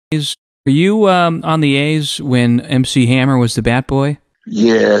Were you on the A's when MC Hammer was the bat boy?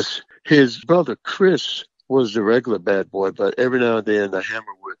 Yes. His brother Chris was the regular bat boy, but every now and then the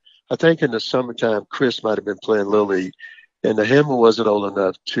Hammer would. I think in the summertime, Chris might have been playing Little League, and the Hammer wasn't old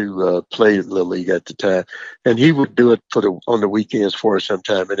enough to play Little League at the time. And he would do it on the weekends for us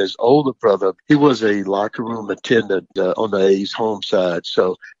sometime. And his older brother, he was a locker room attendant on the A's home side.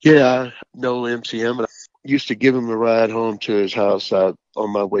 So, yeah, I know MC Hammer. I used to give him a ride home to his house on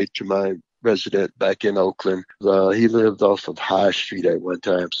my way to my resident back in Oakland. He lived off of High Street at one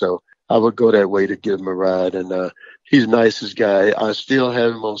time. So I would go that way to give him a ride. And he's the nicest guy. I still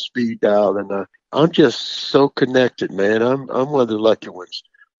have him on speed dial. And I'm just so connected, man. I'm one of the lucky ones.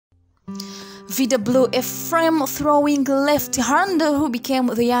 Vida Blue, a flamethrowing left-hander who became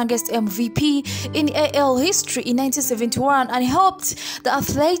the youngest MVP in AL history in 1971 and helped the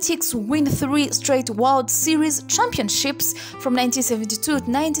Athletics win 3 straight World Series championships from 1972 to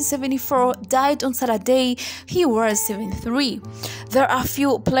 1974, died on Saturday. He was 73. There are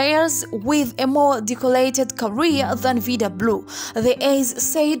few players with a more decorated career than Vida Blue, the A's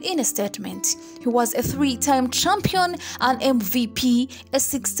said in a statement. He was a 3-time champion, an MVP, a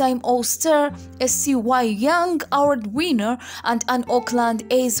 6-time All-Star, a C.Y. Young Award winner, and an Oakland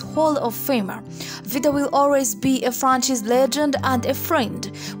A's Hall of Famer. Vida will always be a franchise legend and a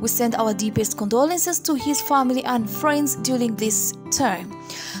friend. We send our deepest condolences to his family and friends during this time.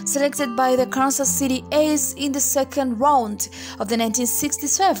 Selected by the Kansas City A's in the second round of the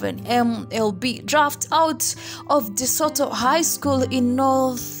 1967 MLB draft out of DeSoto High School in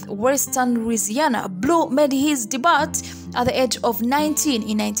northwestern Louisiana, Blue made his debut at the age of 19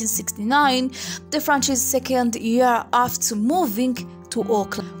 in 1969, the franchise's second year after moving to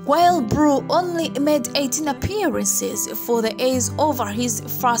Oakland. While Blue only made 18 appearances for the A's over his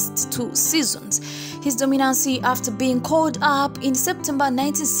first 2 seasons, his dominance after being called up in September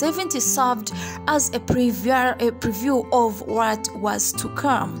 1970 served as a preview of what was to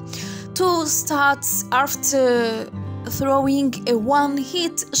come. 2 starts after throwing a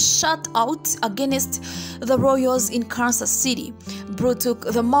 1-hit shutout against the Royals in Kansas City, Blue took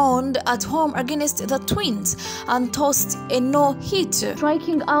the mound at home against the Twins and tossed a no-hitter,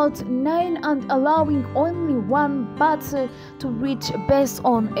 striking out 9 and allowing only 1 batter to reach base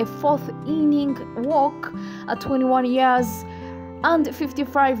on a 4th-inning walk. At 21 years and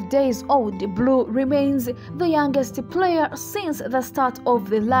 55 days old, Blue remains the youngest player since the start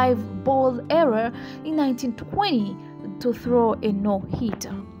of the live ball era in 1920 to throw a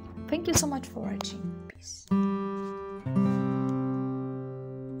no-hitter. Thank you so much for watching. Peace.